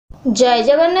जय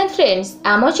जगन्नाथ फ्रेंड्स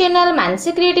आम channel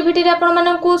Mansi creativity आपण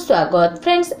मानकु स्वागत।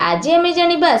 फ्रेंड्स आज आमे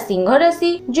जानिबा सिंह राशि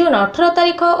जून 18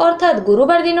 तारिख अर्थात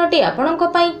गुरुवार दिनटी आपणक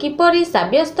पई किपरि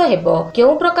साब्यस्त हेबो,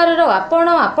 केउ प्रकारर आपण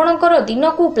आपणकर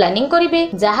दिनकु प्लानिंग करिवे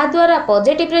जहा द्वारा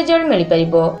पॉजिटिव रिजल्ट मिलि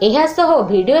परिबो। एहा सह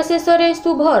वीडियो शेष रे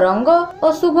शुभ रंग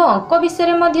और शुभ अंक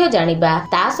विषय मध्ये जानिबा,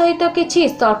 ता सहित किछि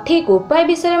सठिक उपाय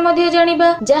विषय मध्ये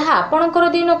जानिबा जहा आपणकर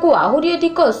दिनकु आहुरि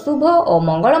अधिक शुभ और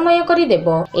मंगलमय करि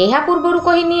देबो। एहा पूर्वरु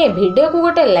कहिनिए वीडियो को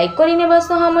गोटे लाइक करने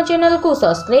सह हम चैनल को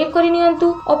सब्सक्राइब करनियंतु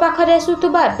और पाखरे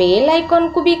आसुतुबा बेल आइकन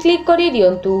को भी क्लिक करि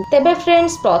दियंतु। तेबे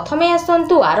फ्रेंड्स प्रथमे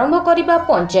आसंतु आरंभ करिबा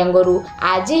पंचांगरु।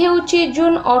 आज हेउची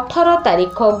जून 18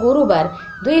 तारिख गुरुवार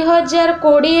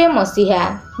 2020 मसीहा,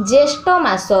 ज्येष्ठ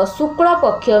मास शुक्ल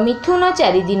पक्ष मिथुन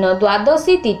 4 दिन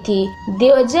द्वादशी तिथि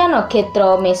द्विजा नक्षत्र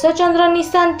मेषचंद्र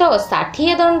निशांत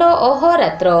 60 दंड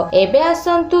अहोरात्र। एबे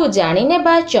आसंतु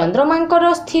जानिनेबा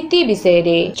चंद्रमांकर स्थिति विषय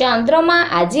रे। चंद्रमा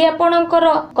आज आपणकर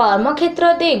कर्म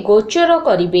क्षेत्र दे गोचर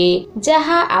करिवे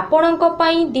जहा आपणक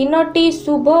पई दिनटी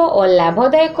शुभ और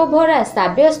लाभदायक भरा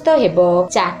साब्यस्त हेबो।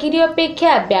 चाकरी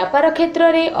अपेक्षा व्यापार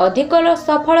क्षेत्र रे अधिक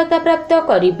सफलता प्राप्त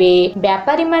करिवे।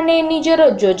 व्यापारी माने निजर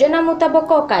योजना मुताबक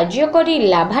कार्य करी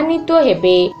लाभान्वित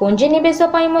हेबे। पुंजी निवेश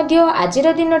पई मध्य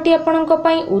आजिर दिनटी आपणक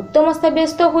पई उत्तम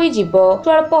साब्यस्त होई जिवो।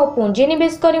 स्वल्प पुंजी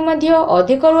निवेश करी मध्य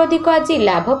अधिकरु अधिक आज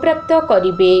लाभ प्राप्त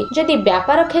करिवे। जदि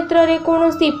व्यापार क्षेत्र रे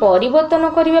कोनोसी परिवर्तन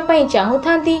करिबा पई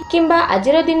चाहुथांती किंबा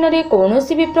आजिर दिन रे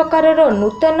कोनोसी भी प्रकारर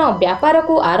नूतन व्यापार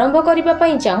को आरंभ करिबा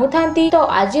पई चाहुथांती तो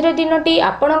आजिर दिनटी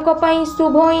आपणक पई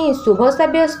शुभ ही शुभ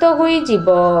साब्यस्त होई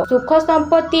जिवो। सुख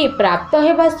संपत्ति प्राप्त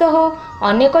हेबा सह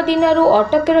अनेक दिनरु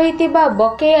अटक रहितिबा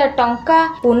बकेया टंका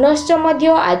पुनश्च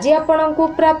मध्य आज आपणकु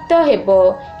प्राप्त हेबो।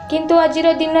 किंतु आजिर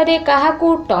दिन रे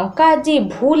काहाकू टंका आजी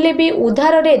भूले भी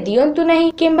उधार रे दियंतु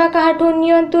नहीं किंबा काहाठू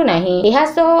नियंतु नहीं। एहा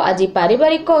सह आज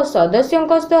पारिवारिक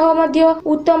सदस्यंक सह मध्य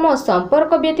उत्तम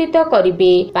संपर्क व्यतीत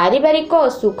करिवे। पारिवारिक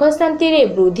सुख शांति रे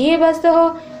वृद्धि हेबा सह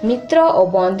मित्र और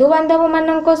बंधु बांधव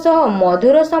मानक सह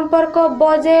मधुर संपर्क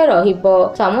बजाय रहिबो।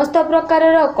 समस्त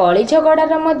प्रकारर कली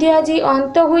झगड़ार मध्य आज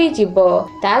अंत होई जिवो।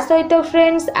 ता सहित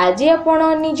फ्रेंड्स आज आपण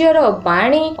निजर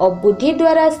बाणी और बुद्धि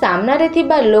द्वारा सामना रे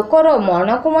थिबा लोकर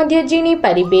मन को मध्य जिनी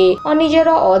पारिबे और निजर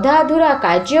अधा अधूरा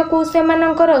कार्य को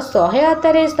सेमानकर सहायता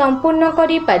रे संपूर्ण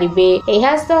करि पारिबे।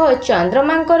 एहा सह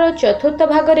चंद्रमांकर चतुर्थ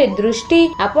भाग रे दृष्टि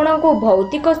आपणको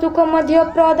भौतिक सुख मध्य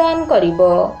प्रदान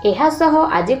करिवो। एहा सह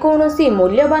आज कोनोसी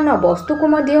मूल्यवान वस्तु को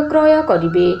मध्य क्रय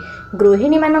करिवे।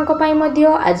 गृहिणी मानक पई मध्य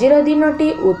आजिर दिनटी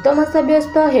उत्तम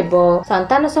साब्यस्त हेबो।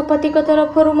 संतान सपतिक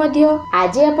तरफरु मध्य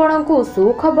आज आपणकु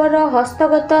सुखबर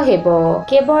हस्तगत हेबो।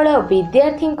 केवल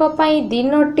विद्यार्थीक पई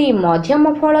दिनटी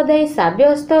मध्यम फलदायी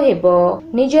साब्यस्त हेबो।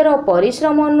 निजर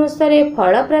परिश्रम अनुसार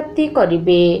फल प्राप्ति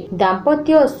करिवे।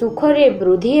 दाम्पत्य सुख रे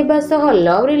वृद्धि हेबा सह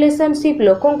लव रिलेशनशिप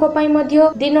लोकंक पई मध्य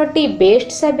दिनटी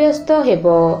बेस्ट साब्यस्त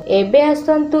हेबो। एबे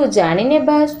आसंतु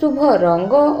जानिनेबा शुभ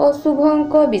रंग और शुभ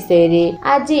अंक विषय रे।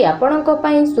 आज आपणक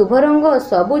पई शुभ रंग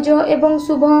सबुज एवं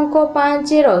शुभ अंक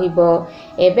 5 रहिबो।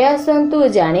 एबे आसंतु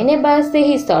जानिनेबा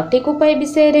सेही सठिक उपाय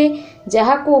विषय रे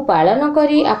जहाकू पालन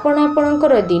करी आपण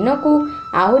आपणकर दिनकू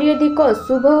आहुरि अधिक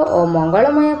शुभ और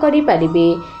मंगलमय करि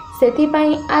पारिबे।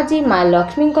 सेथिपाई आज माँ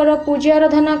लक्ष्मींकर पूजा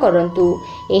आराधना करंतु।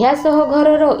 एहा सह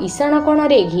घरर ईशान कोण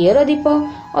रे घियर दीप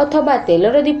अथवा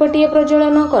तेलर दीपटिए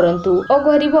प्रज्वलन करंतु और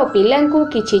गरीब पिलांकु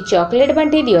किछि चॉकलेट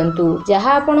बांटी दियंतु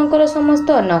जहा आपणकर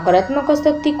समस्त नकारात्मक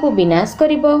शक्ति को विनाश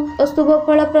करिवो और शुभ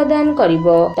फल प्रदान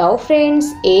करिवो। तो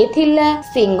फ्रेंड्स ए थिला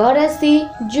सिंह राशि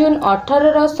जून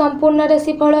 18 रो संपूर्ण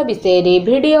राशि फल विषय रे।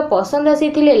 वीडियो पसंद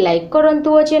आसीथिले लाइक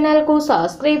करंतु और चैनल को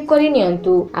सब्सक्राइब करि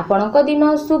नियंतु। आपणक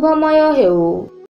दिन शुभमय हेउ।